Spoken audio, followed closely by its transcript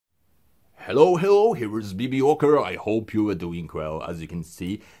Hello, here is BB Walker. I hope you are doing well. As you can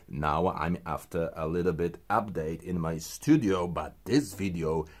see, now I'm after a little bit update in my studio, but this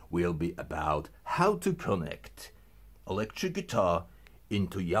video will be about how to connect electric guitar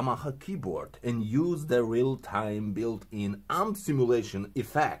into Yamaha keyboard and use the real-time built-in amp simulation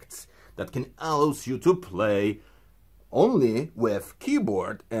effects that can allow you to play only with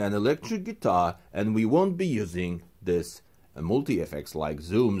keyboard and electric guitar, and we won't be using this multi-effects like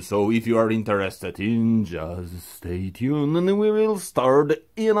zoom. So if you are interested in, just stay tuned and we will start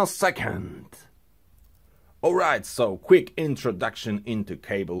in a second. Alright, so quick introduction into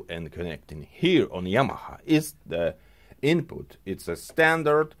cable and connecting. Here on Yamaha is the input. It's a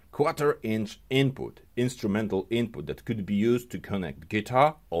standard 1/4 inch input, instrumental input that could be used to connect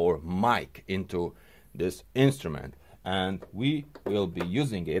guitar or mic into this instrument. And we will be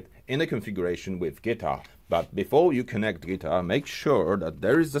using it in a configuration with guitar. But before you connect guitar, make sure that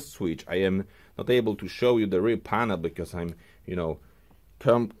there is a switch. I am not able to show you the real panel because I'm,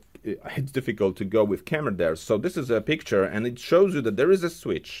 it's difficult to go with camera there. So this is a picture and it shows you that there is a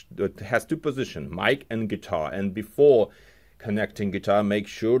switch that has two positions, mic and guitar. And before connecting guitar, make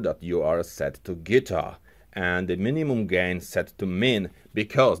sure that you are set to guitar and the minimum gain set to min,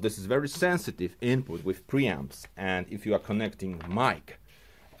 because this is very sensitive input with preamps. And if you are connecting mic,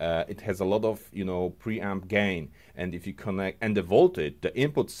 it has a lot of preamp gain, and if you connect and the voltage, the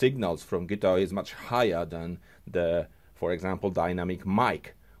input signals from guitar is much higher than the, for example, dynamic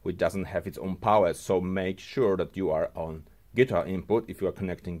mic, which doesn't have its own power. So make sure that you are on guitar input if you are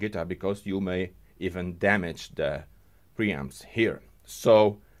connecting guitar, because you may even damage the preamps here.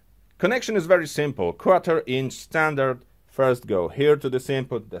 So connection is very simple. 1/4 inch standard. First go here to this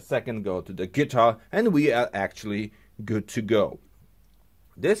input, the second go to the guitar, and we are actually good to go.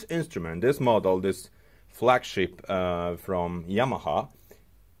 This instrument, this model, this flagship from Yamaha,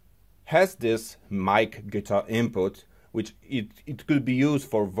 has this mic guitar input, which it could be used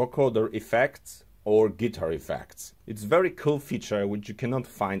for vocoder effects or guitar effects. It's a very cool feature which you cannot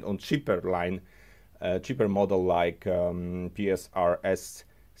find on cheaper model like PSR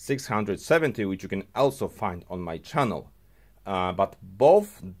S975, which you can also find on my channel. But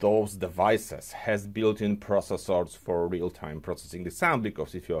both those devices has built-in processors for real-time processing the sound,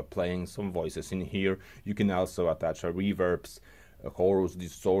 because if you are playing some voices in here, you can also attach a reverbs, a chorus,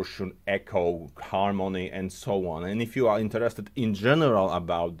 distortion, echo, harmony, and so on. And if you are interested in general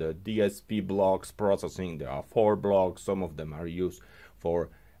about the DSP blocks processing, there are 4 blocks. Some of them are used for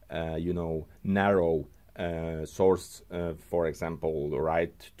narrow source, for example,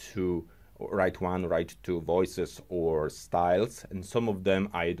 write one, write two voices or styles, and some of them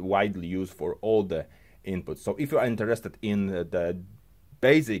I widely use for all the inputs. So if you are interested in the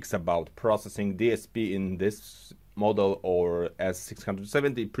basics about processing DSP in this model or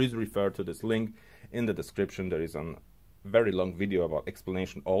S670, please refer to this link in the description. There is a very long video about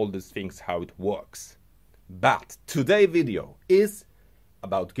explanation all these things, how it works. But today's video is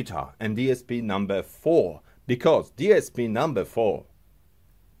about guitar and DSP number 4, because DSP number 4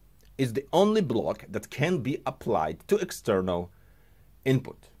 is the only block that can be applied to external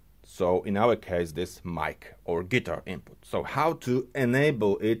input. So in our case, this mic or guitar input. So how to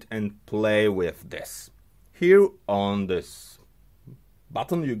enable it and play with this? Here on this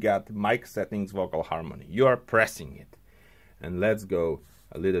button you got mic settings, vocal harmony. You are pressing it. And let's go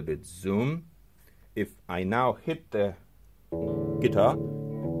a little bit zoom. If I now hit the guitar,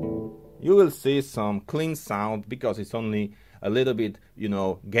 you will see some clean sound because it's only a little bit,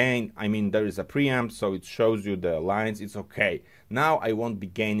 gain. I mean, there is a preamp, so it shows you the lines. It's okay. Now I won't be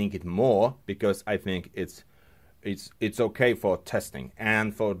gaining it more because I think it's okay for testing.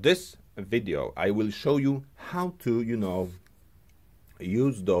 And for this video, I will show you how to,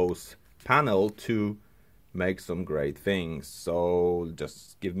 use those panel to make some great things. So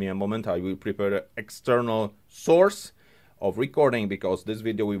just give me a moment. I will prepare an external source of recording, because this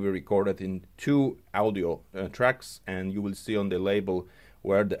video will be recorded in 2 audio tracks, and you will see on the label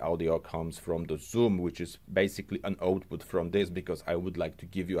where the audio comes from the Zoom, which is basically an output from this, because I would like to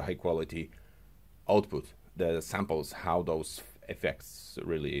give you a high quality output, the samples, how those effects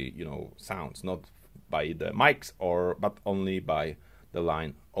really sounds, not by the mics but only by the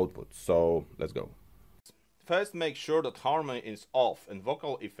line output. So let's go. First, make sure that harmony is off and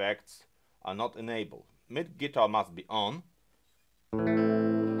vocal effects are not enabled. Mid guitar must be on.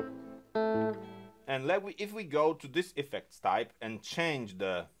 And if we go to this effects type and change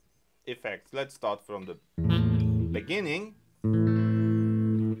the effects, let's start from the beginning.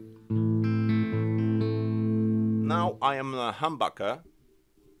 Now I am a humbucker.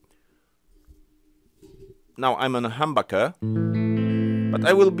 But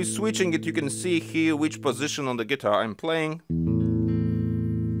I will be switching it. You can see here which position on the guitar I'm playing.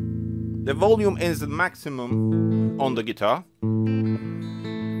 The volume is the maximum on the guitar.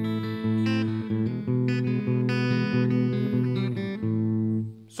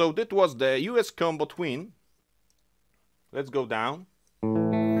 So that was the US combo twin. Let's go down.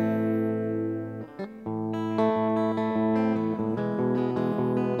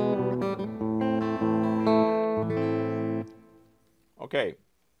 Okay.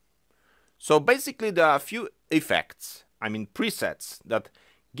 So basically there are a few effects, I mean presets, that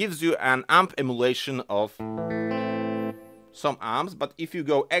gives you an amp emulation of some amps, but if you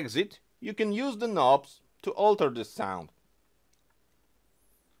go exit, you can use the knobs to alter the sound.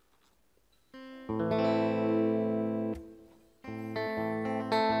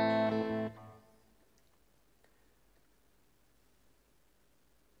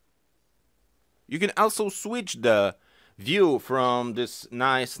 You can also switch the view from this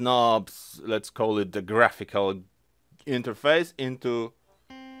nice knobs, let's call it the graphical interface, into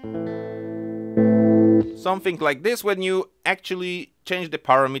something like this when you actually change the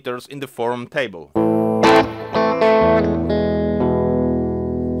parameters in the forum table.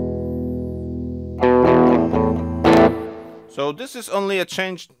 So this is only a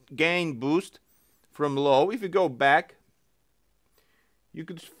changed gain boost from low. If you go back, you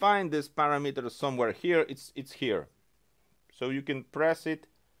could find this parameter somewhere here. It's here. So you can press it,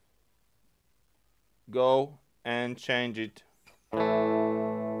 go and change it.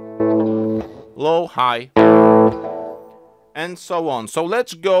 Low, high, and so on. So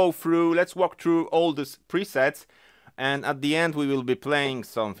let's walk through all these presets, and at the end we will be playing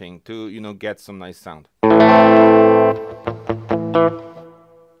something to, you know, get some nice sound.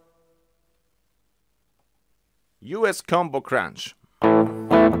 US combo crunch.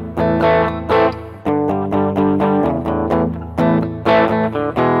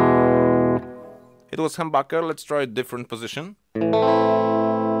 It was humbucker. Let's try a different position.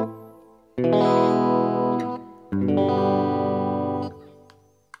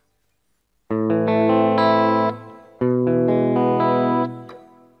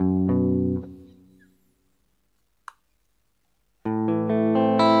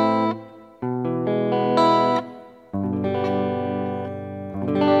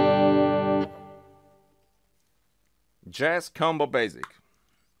 Jazz combo basic.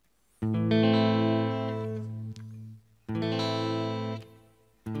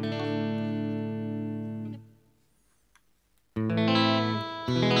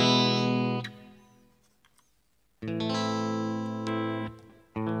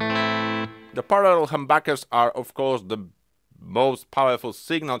 The parallel humbuckers are, of course, the most powerful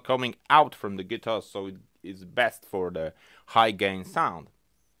signal coming out from the guitar, so it is best for the high gain sound.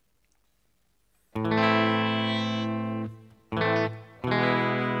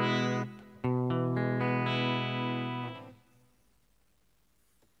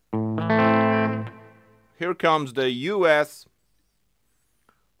 Here comes the US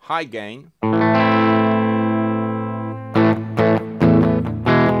high gain.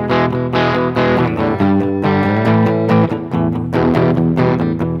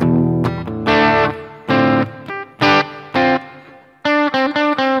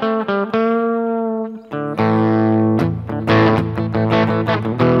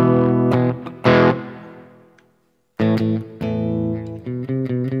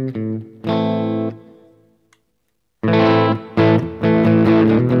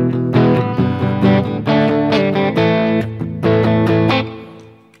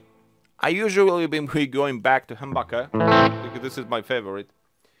 I usually be going back to humbucker because this is my favorite.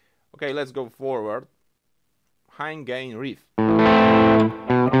 Okay, let's go forward. High gain riff.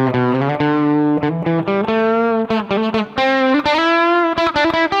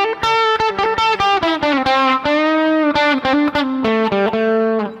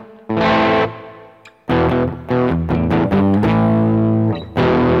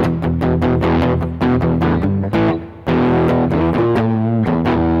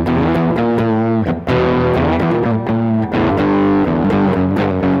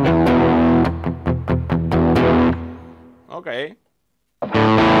 Okay.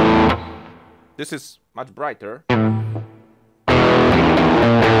 This is much brighter.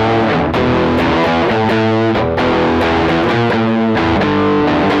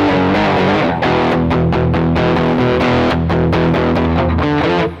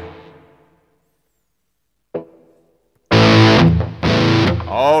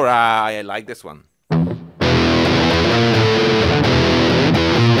 All right, I like this one.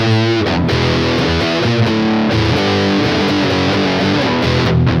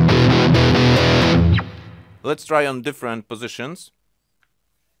 Let's try on different positions.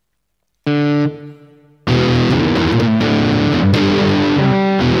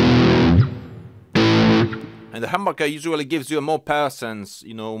 humbucker usually gives you a more presence,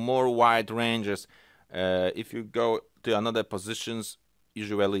 you know, more wide ranges. If you go to another positions,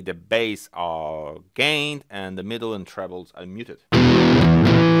 usually the bass are gained and the middle and trebles are muted.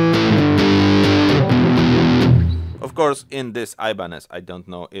 Of course, in this Ibanez, I don't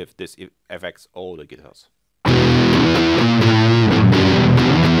know if this affects all the guitars.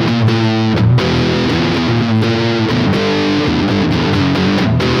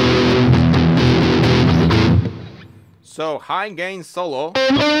 So, high gain solo.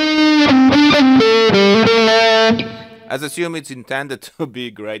 As assumed, it's intended to be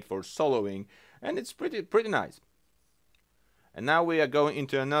great for soloing, and it's pretty nice. And now we are going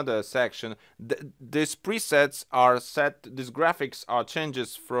into another section. These presets are set, these graphics are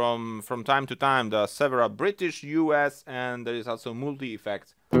changes from time to time. There are several British, US, and there is also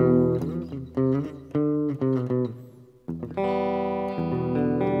multi-effects.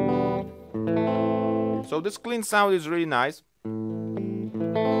 So this clean sound is really nice.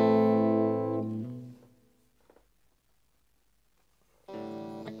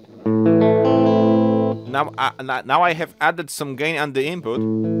 Now I have added some gain on the input.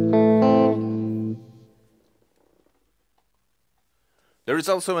 There is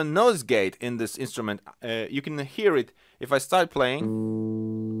also a noise gate in this instrument. You can hear it if I start playing.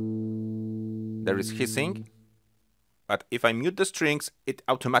 There is hissing. But if I mute the strings, it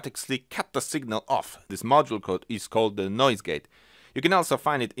automatically cuts the signal off. This module code is called the noise gate. You can also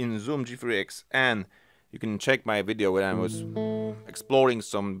find it in Zoom G3X, and you can check my video where I was exploring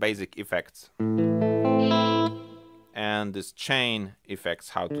some basic effects. And this chain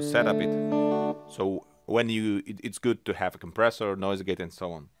effects, how to set up it. So when it's good to have a compressor, noise gate, and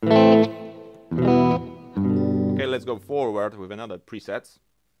so on. Okay, let's go forward with another presets.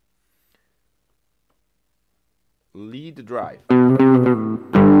 Lead drive.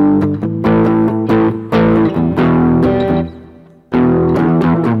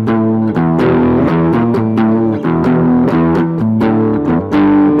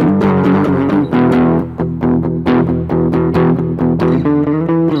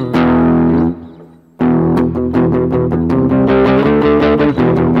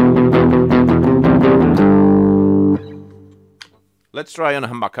 Let's try on a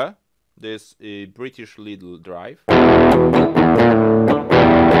humbucker. This British lead drive.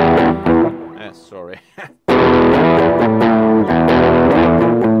 Sorry.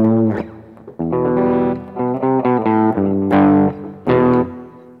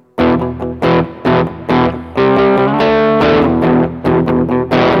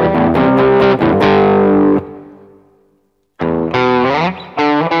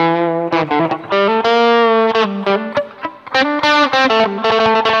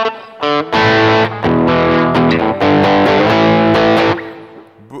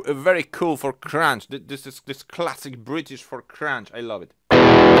 Very cool for crunch. This is this classic British for crunch. I love it.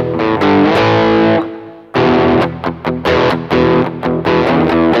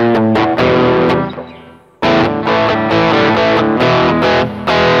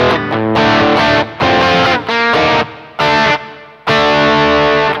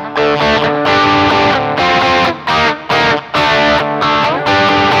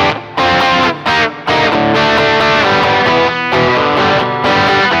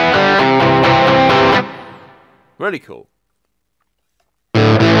 Really cool. The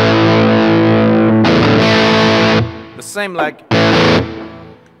same like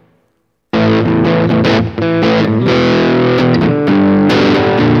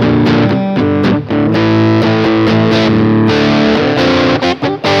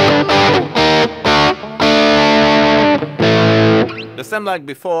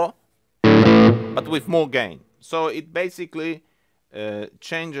before, but with more gain. So it basically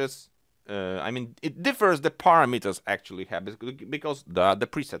changes. I mean, it differs the parameters actually have because the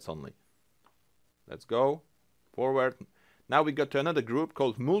presets only. Let's go forward. Now we got to another group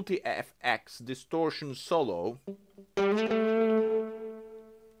called Multi-FX Distortion Solo.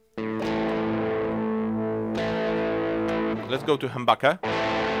 Let's go to humbucker.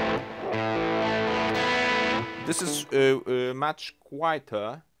 This is much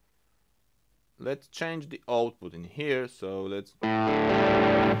quieter. Let's change the output in here. So let's.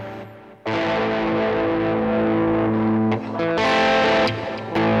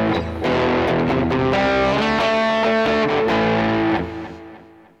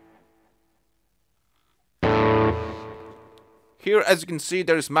 Here, as you can see,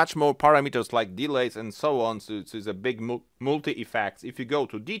 there is much more parameters like delays and so on, so it's a big multi-effects. If you go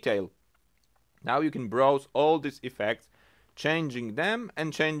to detail, now you can browse all these effects, changing them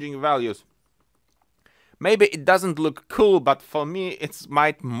and changing values. Maybe it doesn't look cool, but for me it's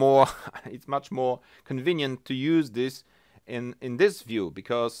much more convenient to use this in this view,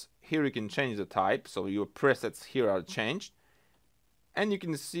 because here you can change the type, so your presets here are changed, and you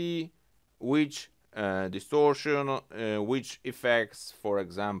can see which distortion, which effects, for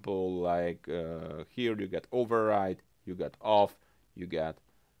example, like here you get override, you get off, you get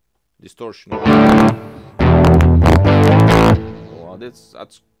distortion. Well,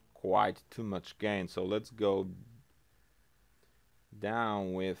 that's quite too much gain, so let's go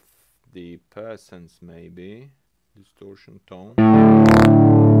down with the percents, maybe distortion tone.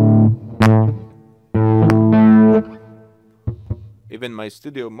 Even my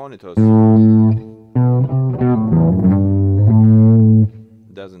studio monitors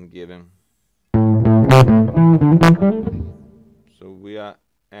doesn't give him, so we are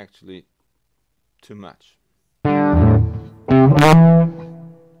actually too much.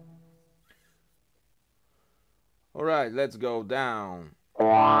 Alright, let's go down.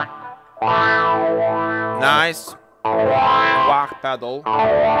 Nice. Wah pedal.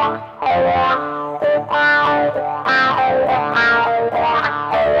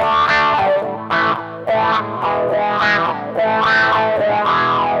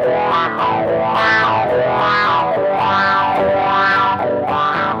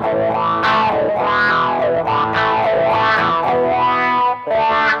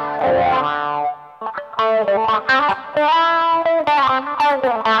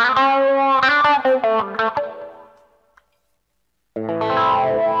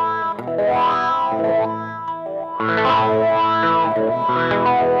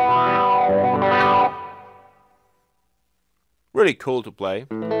 Really cool to play.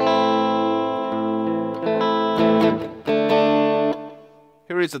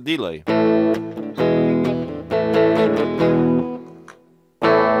 Here is a delay.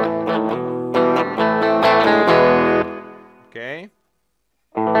 Okay.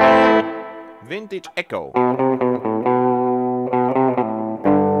 Vintage echo.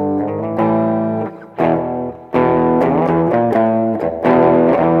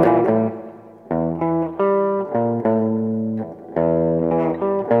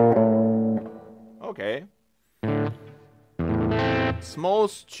 Okay. Small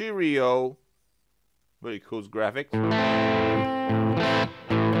stereo. Very cool graphics.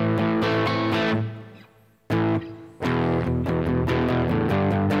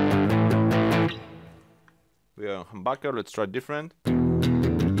 We are humbucker. Let's try different.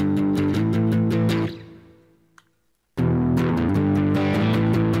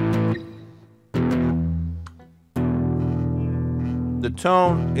 The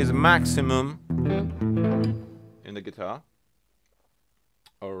tone is maximum in the guitar.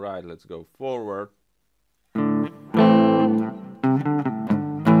 All right, let's go forward.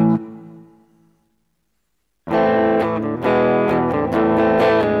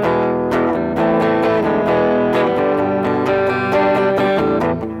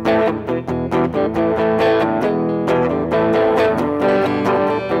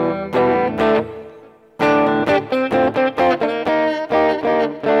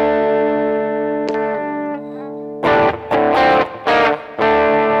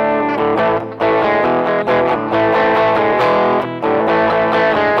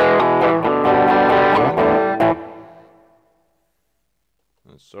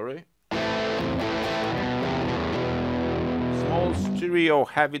 Sorry. Small stereo,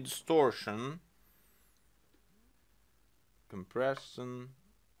 heavy distortion, compression,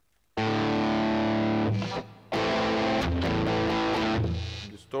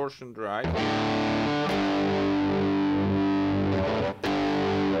 distortion drive.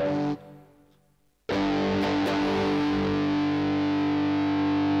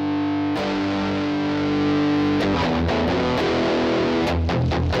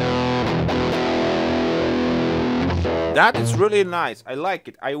 That is really nice. I like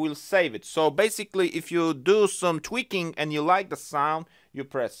it. I will save it. So basically, if you do some tweaking and you like the sound, you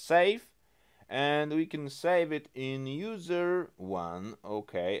press save, and we can save it in user 1.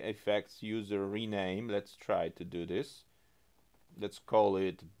 Okay, effects, user, rename. Let's try to do this. Let's call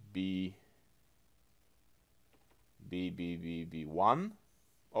it B1.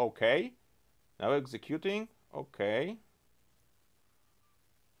 Okay. Now executing. Okay.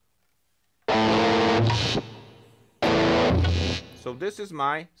 So this is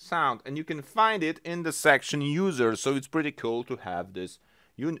my sound, and you can find it in the section user, so it's pretty cool to have this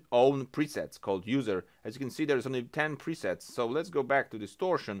own presets called user. As you can see, there's only 10 presets, so let's go back to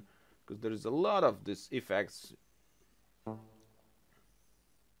distortion, because there is a lot of these effects.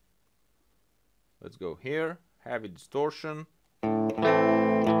 Let's go here, heavy distortion.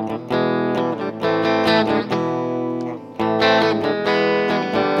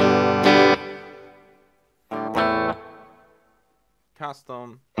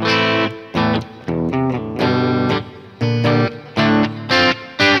 custom.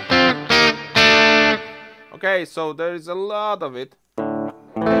 Okay, so there is a lot of it.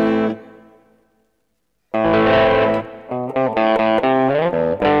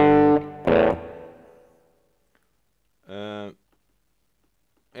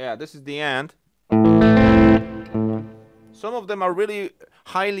 Yeah, this is the end. Some of them are really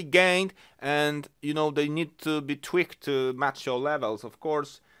highly gained, and you know they need to be tweaked to match your levels. Of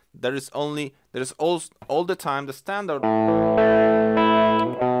course, there is all the time the standard.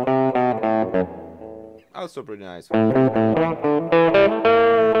 Also pretty nice.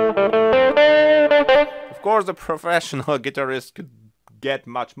 Of course, the professional guitarist could get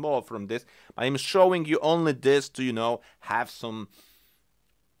much more from this. I'm showing you only this to, you know, have some,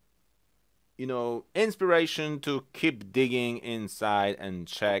 you know, inspiration to keep digging inside and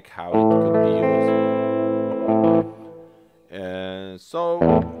check how it could be used. So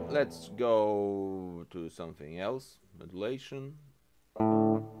let's go to something else. Modulation.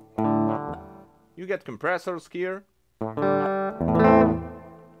 You get compressors here.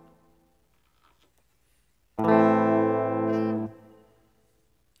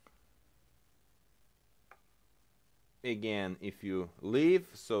 Again, if you leave,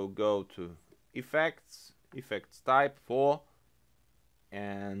 so go to effects, effects type 4,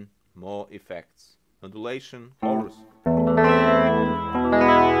 and more effects. Modulation, chorus.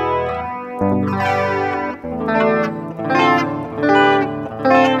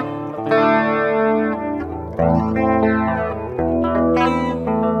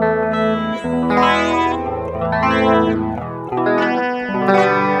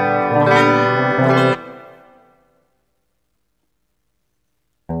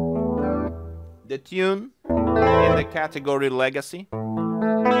 The tune in the category Legacy.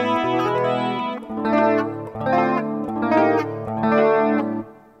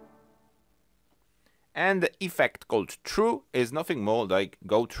 And the effect called True is nothing more like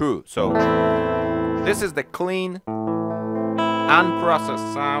go through. So this is the clean,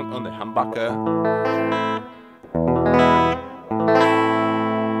 unprocessed sound on the humbucker.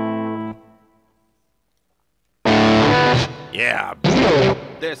 Yeah,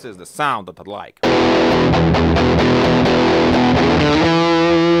 this is the sound that I like.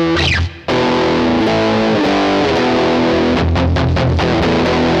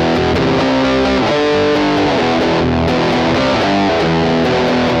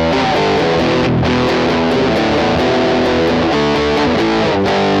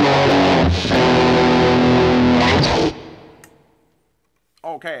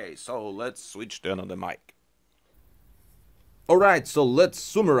 Okay, so let's switch to another mic. Alright, so let's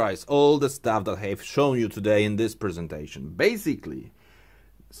summarize all the stuff that I have shown you today in this presentation. Basically,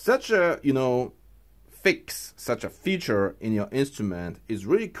 such a, you know, fix, such a feature in your instrument is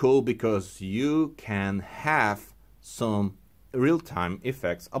really cool because you can have some real-time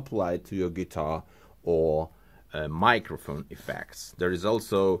effects applied to your guitar or microphone effects. There is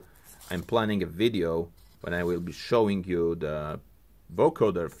also, I'm planning a video when I will be showing you the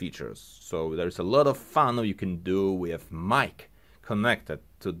vocoder features. So there's a lot of fun you can do with mic connected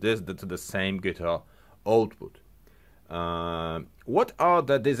to the same guitar output. What are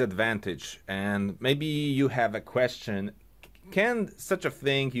the disadvantages? And maybe you have a question, can such a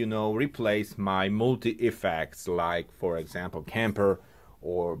thing, you know, replace my multi effects, like for example Camper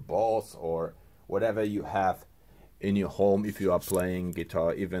or Boss or whatever you have in your home if you are playing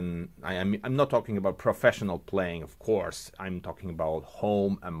guitar? Even I'm not talking about professional playing, of course. I'm talking about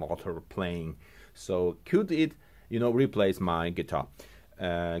home amateur playing. So could it, you know, replace my guitar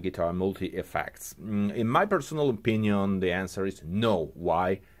multi effects? In my personal opinion, the answer is no.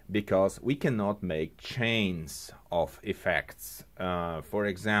 Why? Because we cannot make chains of effects. For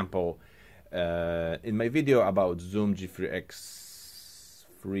example, in my video about Zoom G3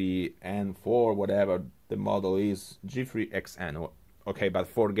 X3 N4, whatever the model is, G3XN, okay, but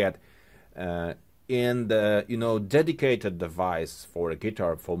forget, in the, you know, dedicated device for a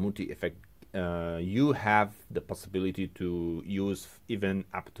guitar for multi-effect, you have the possibility to use even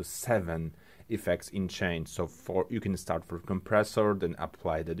up to 7 effects in chain. So you can start for compressor, then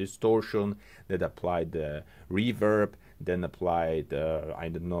apply the distortion, then apply the reverb, then apply the, I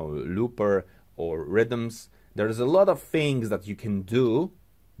don't know, looper or rhythms. There is a lot of things that you can do,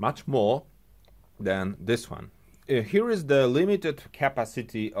 much more than this one. Here is the limited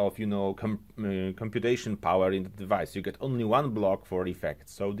capacity of, you know, computation power in the device. You get only one block for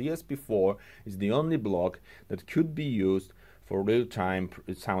effects. So DSP4 is the only block that could be used for real-time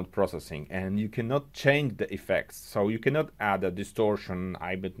sound processing, and you cannot change the effects. So you cannot add a distortion,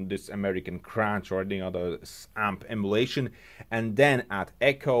 this American crunch or any other amp emulation, and then add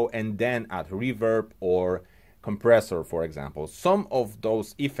echo, and then add reverb or compressor, for example. Some of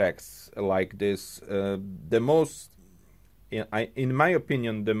those effects like this, the most, in my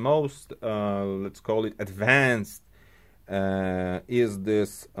opinion, the most, let's call it advanced, is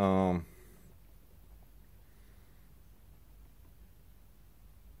this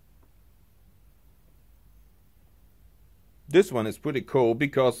this one is pretty cool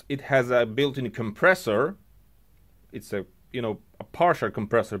because it has a built-in compressor. It's a a partial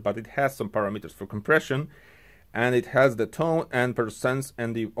compressor, but it has some parameters for compression, and it has the tone and percents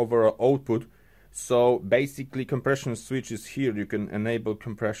and the overall output. So basically, compression switch is here. You can enable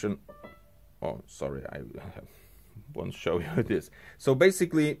compression. Oh, sorry, I won't show you this. So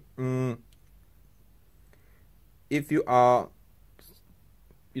basically, if you are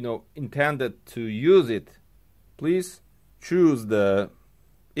intended to use it, please choose the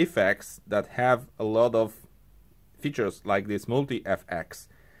effects that have a lot of features like this multi-FX,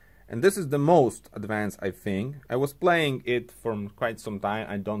 and this is the most advanced, I think. I was playing it for quite some time.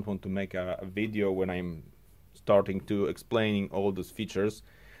 I don't want to make a video when I'm starting to explaining all those features.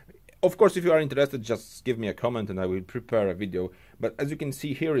 Of course, if you are interested, just give me a comment and I will prepare a video. But as you can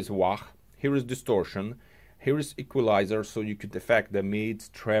see, here is wah, here is distortion, here is equalizer, so you could affect the mids,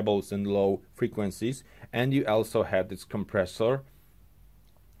 trebles and low frequencies, and you also have this compressor,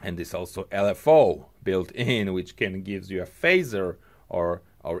 and this also LFO built in, which can gives you a phaser or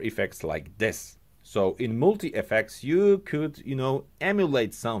effects like this. So in multi-effects you could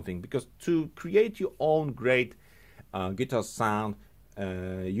emulate something, because to create your own great guitar sound,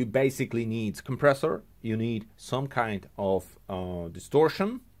 you basically need compressor, you need some kind of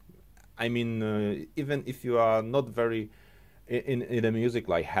distortion. I mean, even if you are not very in the music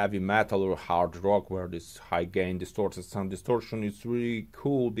like heavy metal or hard rock, where this high gain distorted sound distortion is really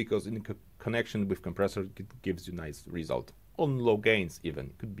cool, because in connection with compressor it gives you nice result. On low gains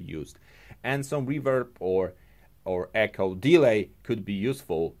even could be used, and some reverb or echo delay could be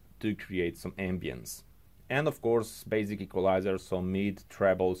useful to create some ambience. And of course, basic equalizer, some mid,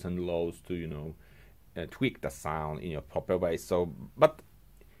 trebles and lows to tweak the sound in your proper way. So, but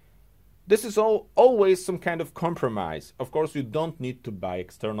this is always some kind of compromise. Of course, you don't need to buy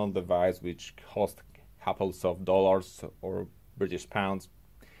external device which cost couples of dollars or British pounds,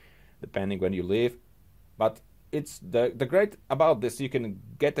 depending when you live. But it's the great about this, you can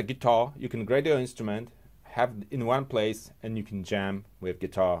get a guitar, you can grade your instrument, have it in one place, and you can jam with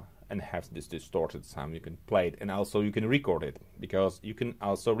guitar and have this distorted sound. You can play it, and also you can record it, because you can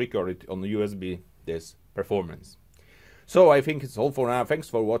also record it on the USB, this performance. So I think it's all for now. Thanks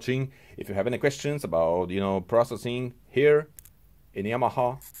for watching. If you have any questions about processing here in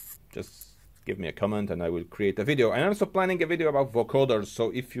Yamaha, just give me a comment and I will create a video. I'm also planning a video about vocoders, so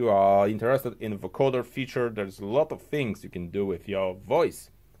if you are interested in vocoder feature, there's a lot of things you can do with your voice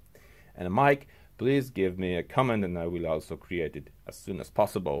and a mic. Please give me a comment and I will also create it as soon as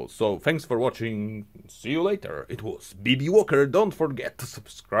possible. So thanks for watching. See you later. It was BB Walker. Don't forget to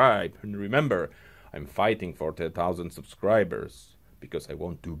subscribe, and remember, I'm fighting for 10,000 subscribers because I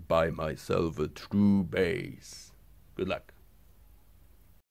want to buy myself a true bass. Good luck.